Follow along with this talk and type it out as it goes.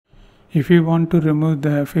If you want to remove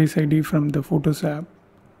the Face ID from the Photos app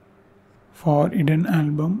for hidden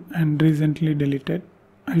album and recently deleted,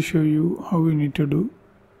 I show you how you need to do.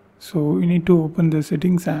 So you need to open the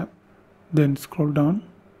Settings app, then scroll down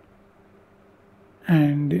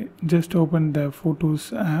and just open the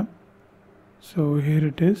Photos app. So here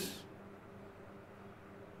it is.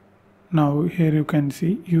 Now here you can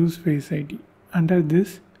see Use Face ID. Under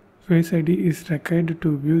this, Face ID is required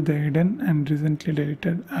to view the hidden and recently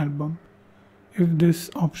deleted album. If this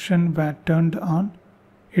option were turned on,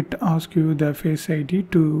 it asks you the Face ID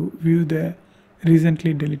to view the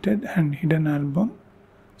recently deleted and hidden album.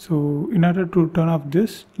 So in order to turn off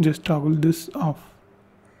this, just toggle this off.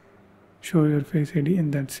 Show your Face ID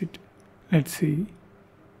and that's it. Let's see.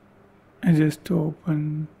 I just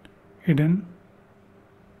open hidden.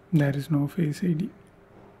 There is no Face ID.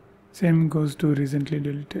 Same goes to recently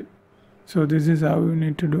deleted. So this is how you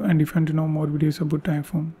need to do, and if you want to know more videos about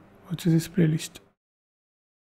iPhone, watch this playlist.